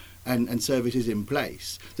ecosystem and services in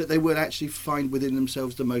place, that they will actually find within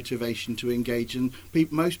themselves the motivation to engage. And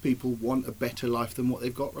most people want a better life than what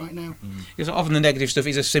they've got right now. Because often the negative stuff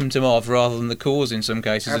is a symptom of rather than the cause in some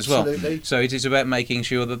cases. Absolutely. As well. So it is about making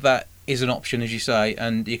sure that is an option, as you say,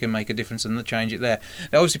 and you can make a difference and change it there.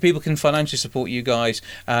 Now, obviously, people can financially support you guys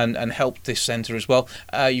and help this centre as well.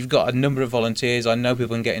 You've got a number of volunteers. I know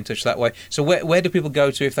people can get in touch that way. So where do people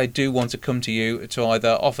go to if they do want to come to you to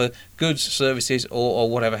either offer goods, services, or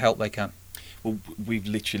whatever help they can? Well, we've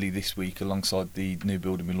literally this week, alongside the new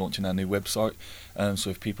building, we're launching our new website.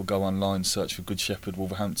 So if people go online, search for Good Shepherd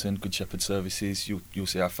Wolverhampton, Good Shepherd Services, you'll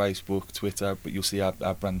see our Facebook, Twitter, but you'll see our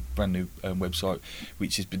brand new website,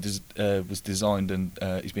 which was designed and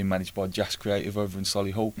is being managed by Jazz Creative over in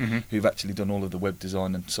Solihull, who've actually done all of the web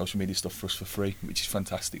design and social media stuff for us for free, which is a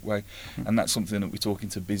fantastic way. And that's something that we're talking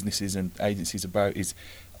to businesses and agencies about, is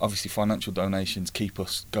obviously financial donations keep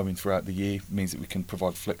us going throughout the year. It means that we can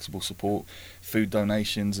provide flexible support. Food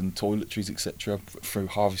donations and toiletries, etc., through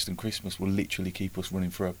harvest and Christmas will literally keep us running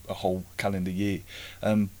for a whole calendar year.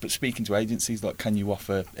 But speaking to agencies, like, can you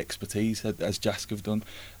offer expertise, as JASC have done?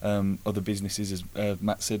 Other businesses, as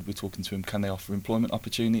Matt said, we're talking to them, can they offer employment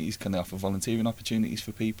opportunities? Can they offer volunteering opportunities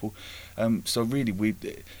for people? So really,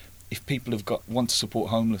 if people want to support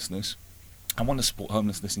homelessness, I want to support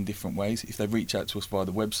homelessness in different ways. If they reach out to us via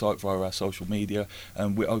the website, via our social media,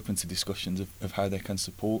 we're open to discussions of how they can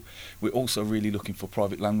support. We're also really looking for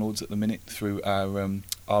private landlords at the minute through our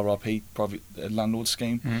RRP, private landlord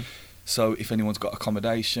scheme. So if anyone's got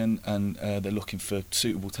accommodation and they're looking for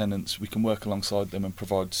suitable tenants, we can work alongside them and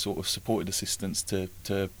provide sort of supported assistance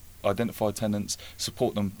to identify tenants,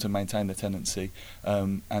 support them to maintain their tenancy,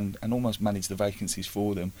 and almost manage the vacancies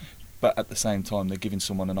for them. But at the same time, they're giving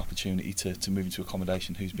someone an opportunity to move into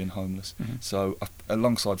accommodation who's been homeless. So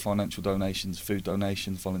alongside financial donations, food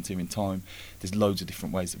donations, volunteering time, there's loads of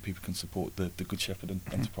different ways that people can support the Good Shepherd and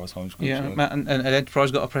Enterprise Homes Group. Yeah, Matt, and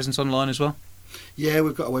Enterprise got a presence online as well? Yeah,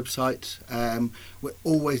 we've got a website. We're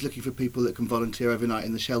always looking for people that can volunteer overnight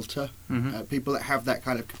in the shelter. People that have that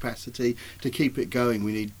kind of capacity to keep it going.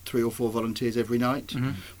 We need 3 or 4 volunteers every night.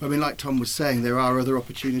 But I mean, like Tom was saying, there are other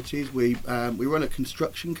opportunities. We run a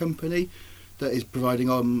construction company that is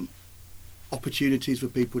providing opportunities for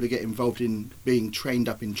people to get involved in being trained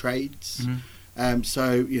up in trades.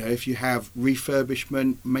 So, you know, if you have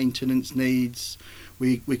refurbishment, maintenance needs,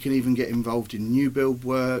 we can even get involved in new build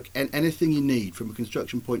work, and anything you need from a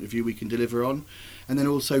construction point of view we can deliver on. And then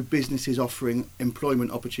also businesses offering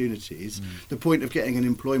employment opportunities. The point of getting an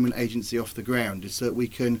employment agency off the ground is so that we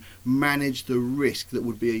can manage the risk that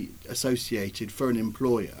would be associated for an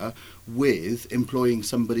employer with employing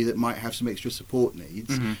somebody that might have some extra support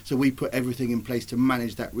needs. So we put everything in place to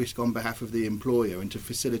manage that risk on behalf of the employer and to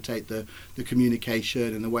facilitate the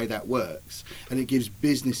communication and the way that works. And it gives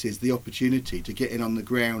businesses the opportunity to get in on the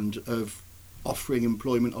ground of offering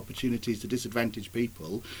employment opportunities to disadvantaged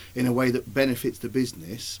people in a way that benefits the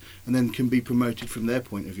business, and then can be promoted from their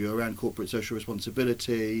point of view around corporate social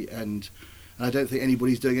responsibility. And I don't think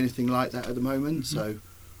anybody's doing anything like that at the moment. So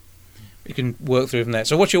you can work through from there.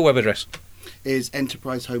 So what's your web address? Is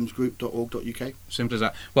enterprisehomesgroup.org.uk. Simple as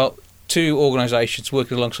that. Well, 2 organisations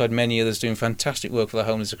working alongside many others doing fantastic work for the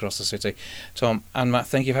homeless across the city. Tom and Matt,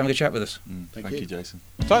 thank you for having a chat with us. Thank you, Jason.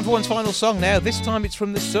 Time for one's final song now. This time it's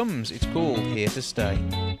from the Sums. It's called Here to Stay.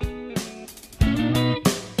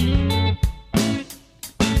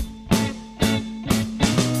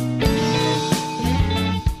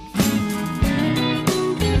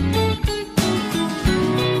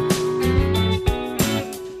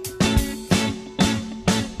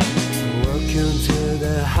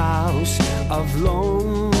 Of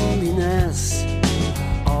loneliness,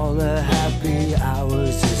 all the happy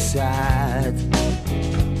hours aside,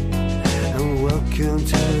 and welcome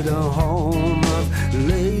to the home of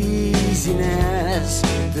laziness.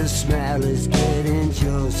 The smell is getting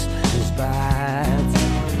just as bad.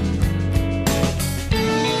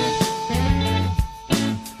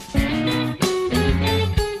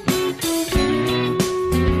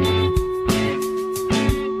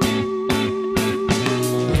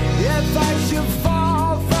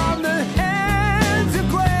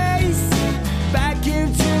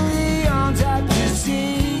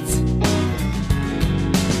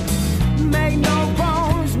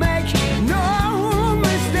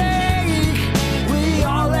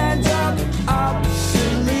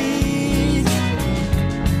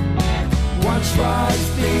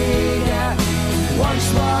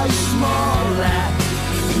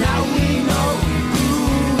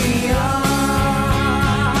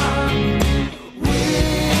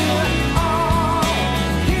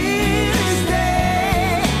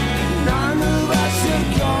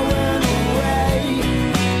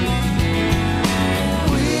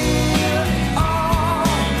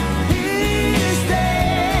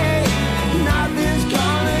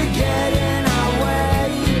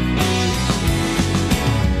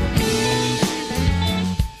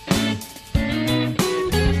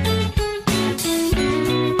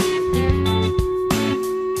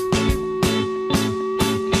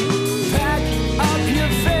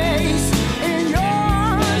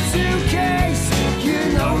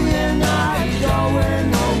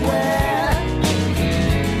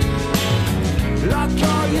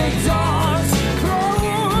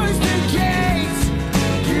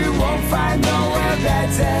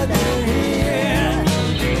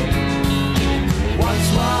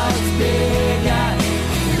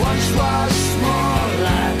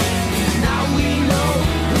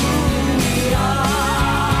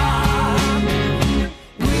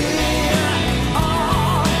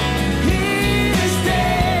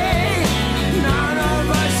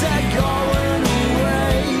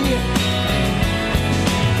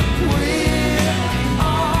 We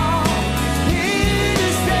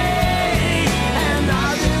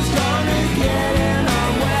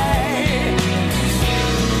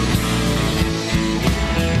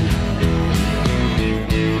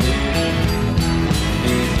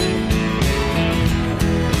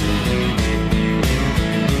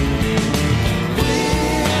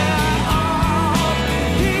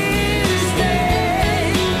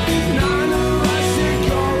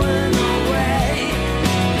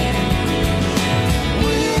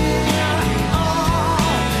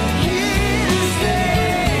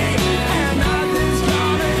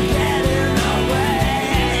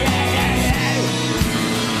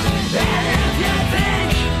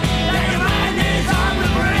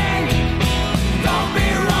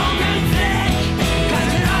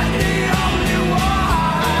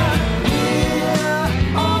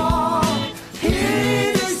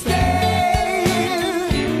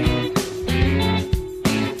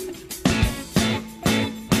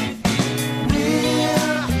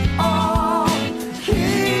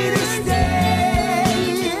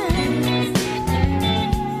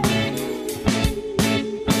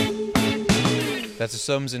as the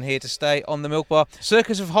sums and here to stay on the Milk Bar.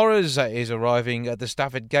 Circus of Horrors is arriving at the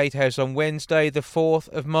Stafford Gatehouse on Wednesday, the 4th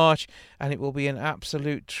of March, and it will be an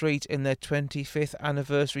absolute treat in their 25th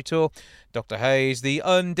anniversary tour. Dr. Haze, the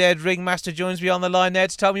undead ringmaster, joins me on the line there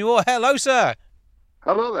to tell me more. Hello, sir.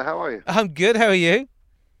 Hello there, how are you? I'm good, how are you?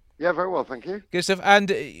 Yeah, very well, thank you. Good stuff. And,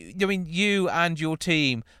 I mean, you and your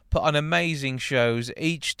team put on amazing shows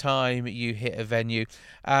each time you hit a venue.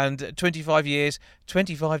 And 25 years,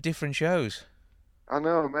 25 different shows. I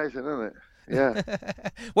know, amazing, isn't it? Yeah.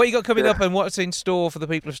 What you got coming up and what's in store for the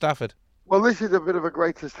people of Stafford? Well, this is a bit of a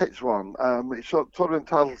greatest hits one. It's sort of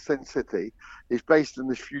entitled Sin City. It's based in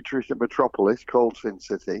this futuristic metropolis called Sin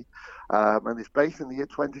City. And it's based in the year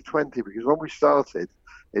 2020 because when we started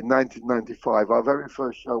in 1995, our very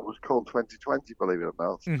first show was called 2020, believe it or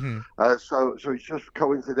not. Mm-hmm. So it's just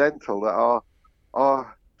coincidental that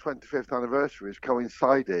our 25th anniversary has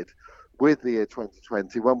coincided with the year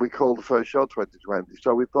 2020 when we called the first show 2020.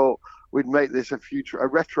 So we thought we'd make this a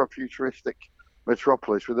retro-futuristic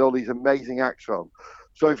metropolis with all these amazing acts on.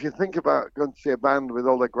 So if you think about going to see a band with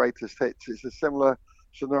all their greatest hits, it's a similar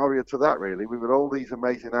scenario to that, really. We've got all these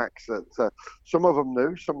amazing acts that some of them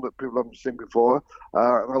new, some that people haven't seen before,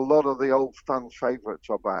 and a lot of the old fans'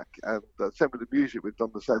 favourites are back. And same with the music, we've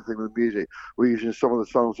done the same thing with music. We're using some of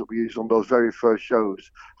the songs that we used on those very first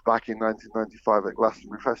shows back in 1995 at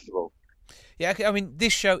Glastonbury Festival. Yeah, I mean,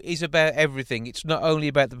 this show is about everything. It's not only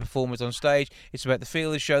about the performers on stage, it's about the feel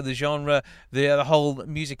of the show, the genre, the whole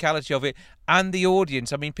musicality of it, and the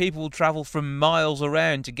audience. I mean, people will travel from miles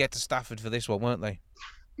around to get to Stafford for this one, won't they?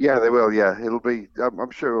 Yeah, they will, yeah. It'll be,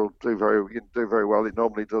 I'm sure it'll do very well. It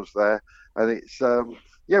normally does there. And it's,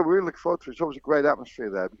 we really look forward to it. It's always a great atmosphere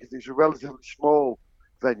there because it's a relatively small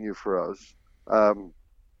venue for us.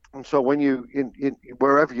 And so when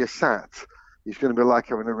wherever you're sat, it's going to be like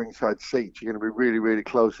having a ringside seat. You're going to be really, really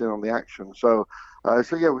close in on the action. So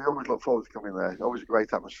we always look forward to coming there. Always a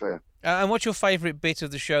great atmosphere. And what's your favourite bit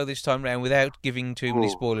of the show this time round without giving too many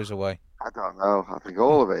spoilers away? I don't know. I think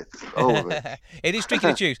all of it. All of it. It is tricky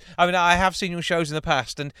to choose. I mean, I have seen your shows in the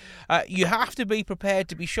past, and you have to be prepared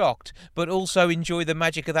to be shocked, but also enjoy the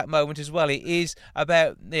magic of that moment as well. It is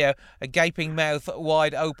about a gaping mouth,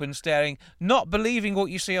 wide open, staring, not believing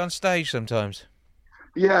what you see on stage sometimes.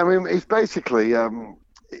 Yeah, I mean, it's basically,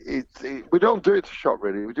 we don't do it to shock,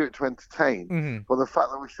 really. We do it to entertain. Mm-hmm. But the fact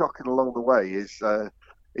that we're shocking along the way is a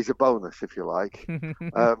bonus, if you like.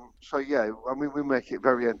 I mean, we make it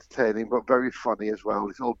very entertaining, but very funny as well.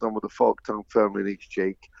 It's all done with a fork tongue firmly in each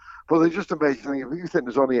cheek. But they're just amazing. If you think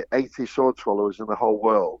there's only 80 sword swallowers in the whole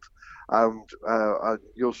world, and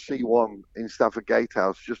you'll see one in Stafford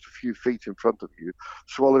Gatehouse just a few feet in front of you,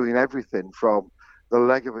 swallowing everything from the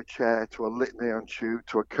leg of a chair to a litany on tube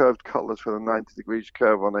to a curved cutlass with a 90 degrees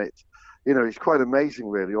curve on it. It's quite amazing,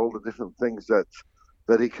 really, all the different things that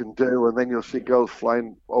he can do. And then you'll see girls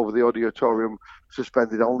flying over the auditorium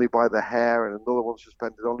suspended only by the hair, and another one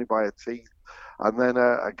suspended only by her teeth. And then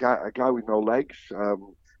a guy with no legs.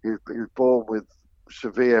 He was born with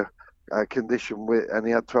severe condition, and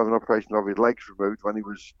he had to have an operation of his legs removed when he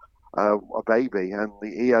was a baby, and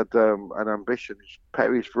he had an ambition.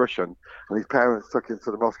 He's Russian, and his parents took him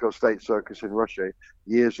to the Moscow State Circus in Russia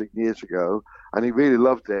years and years ago, and he really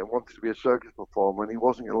loved it and wanted to be a circus performer, and he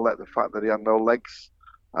wasn't going to let the fact that he had no legs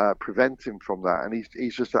prevent him from that. And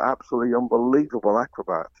he's just an absolutely unbelievable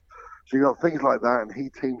acrobat. So you've got things like that, and he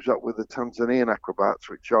teams up with the Tanzanian acrobats,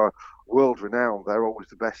 which are world-renowned. They're always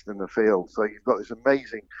the best in the field. So you've got this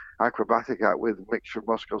amazing acrobatic act with a mixture of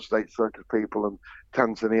Moscow State Circus people and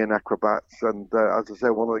Tanzanian acrobats. And as I say,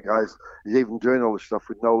 one of the guys is even doing all this stuff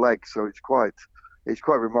with no legs. So it's quite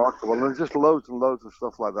remarkable. And there's just loads and loads of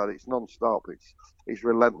stuff like that. It's non-stop. It's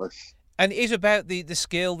relentless. And it is about the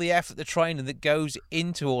skill, the effort, the training that goes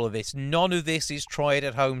into all of this. None of this is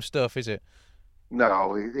try-it-at-home stuff, is it?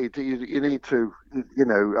 No, you need to,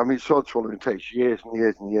 I mean, sword swallowing takes years and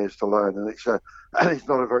years and years to learn, and it's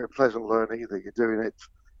not a very pleasant learn either. You're doing it,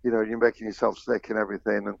 you're making yourself sick and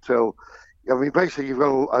everything until, I mean, basically you've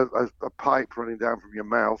got a pipe running down from your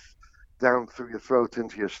mouth, down through your throat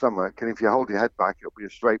into your stomach, and if you hold your head back, it'll be a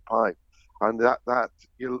straight pipe. And that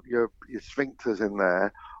your sphincters in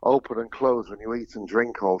there open and close when you eat and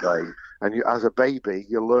drink all day. And you, as a baby,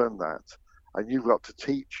 you learn that, and you've got to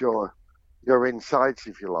teach your insides,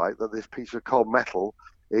 if you like, that this piece of cold metal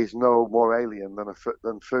is no more alien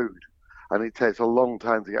than food, and it takes a long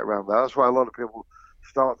time to get around that. That's why a lot of people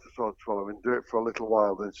start to sword swallow and do it for a little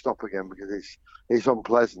while, then stop again because it's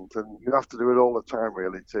unpleasant, and you have to do it all the time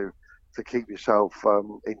really to keep yourself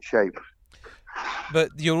in shape.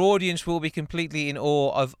 But your audience will be completely in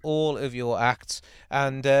awe of all of your acts,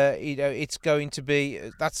 and it's going to be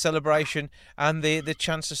that celebration and the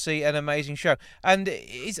chance to see an amazing show. And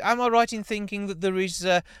am I right in thinking that there is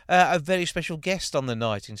a very special guest on the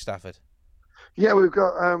night in Stafford? Yeah, we've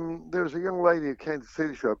got. There was a young lady who came to see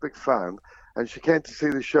the show, a big fan, and she came to see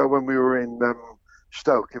the show when we were in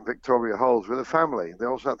Stoke in Victoria Halls with a family. They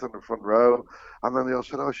all sat in the front row, and then they all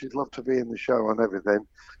said, "Oh, she'd love to be in the show and everything."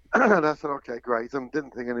 And I said, "Okay, great," and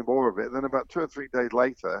didn't think any more of it. And then about 2 or 3 days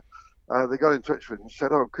later, they got in touch with her and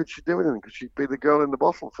said, "Oh, could she do anything? Could she be the girl in the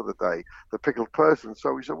bottle for the day, the pickled person?"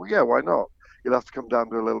 So we said, "Well, yeah, why not? You'll have to come down,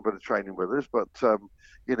 do a little bit of training with us, but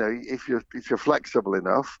if you're flexible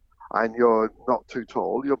enough and you're not too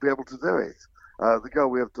tall, you'll be able to do it." The girl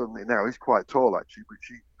we have done it now is quite tall actually, but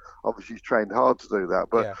she obviously she's trained hard to do that.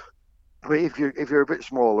 But if you're a bit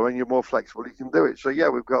smaller and you're more flexible, you can do it. So yeah,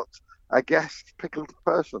 we've got a guest pickled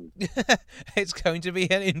person. It's going to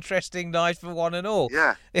be an interesting night for one and all.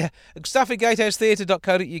 Yeah.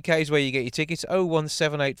 StaffordGatehouseTheatre.co.uk is where you get your tickets.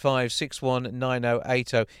 01785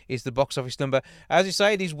 619080 is the box office number. As you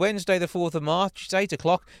say, it is Wednesday the 4th of March. It's 8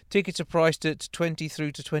 o'clock. Tickets are priced at £20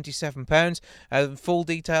 through to £27. Full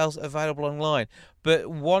details available online. But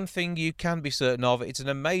one thing you can be certain of, it's an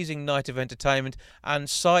amazing night of entertainment and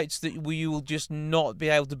sights that you will just not be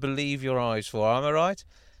able to believe your eyes for. Am I right?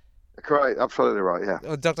 Correct, absolutely right, yeah.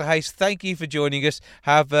 Well, Dr. Haze, thank you for joining us.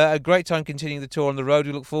 Have a great time continuing the tour on the road.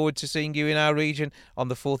 We look forward to seeing you in our region on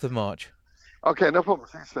the 4th of March. Okay, no problem.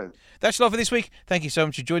 See you soon. That's all for this week. Thank you so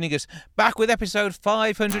much for joining us. Back with episode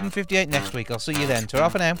 558 next week. I'll see you then. Ta-ra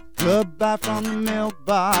for now. Goodbye from the milk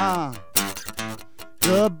bar.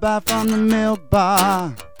 Goodbye from the milk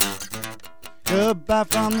bar. Goodbye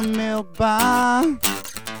from the milk bar.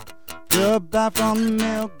 Goodbye from the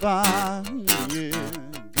milk bar. Yeah.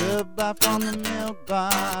 Goodbye from the milk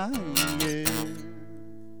bar, yeah.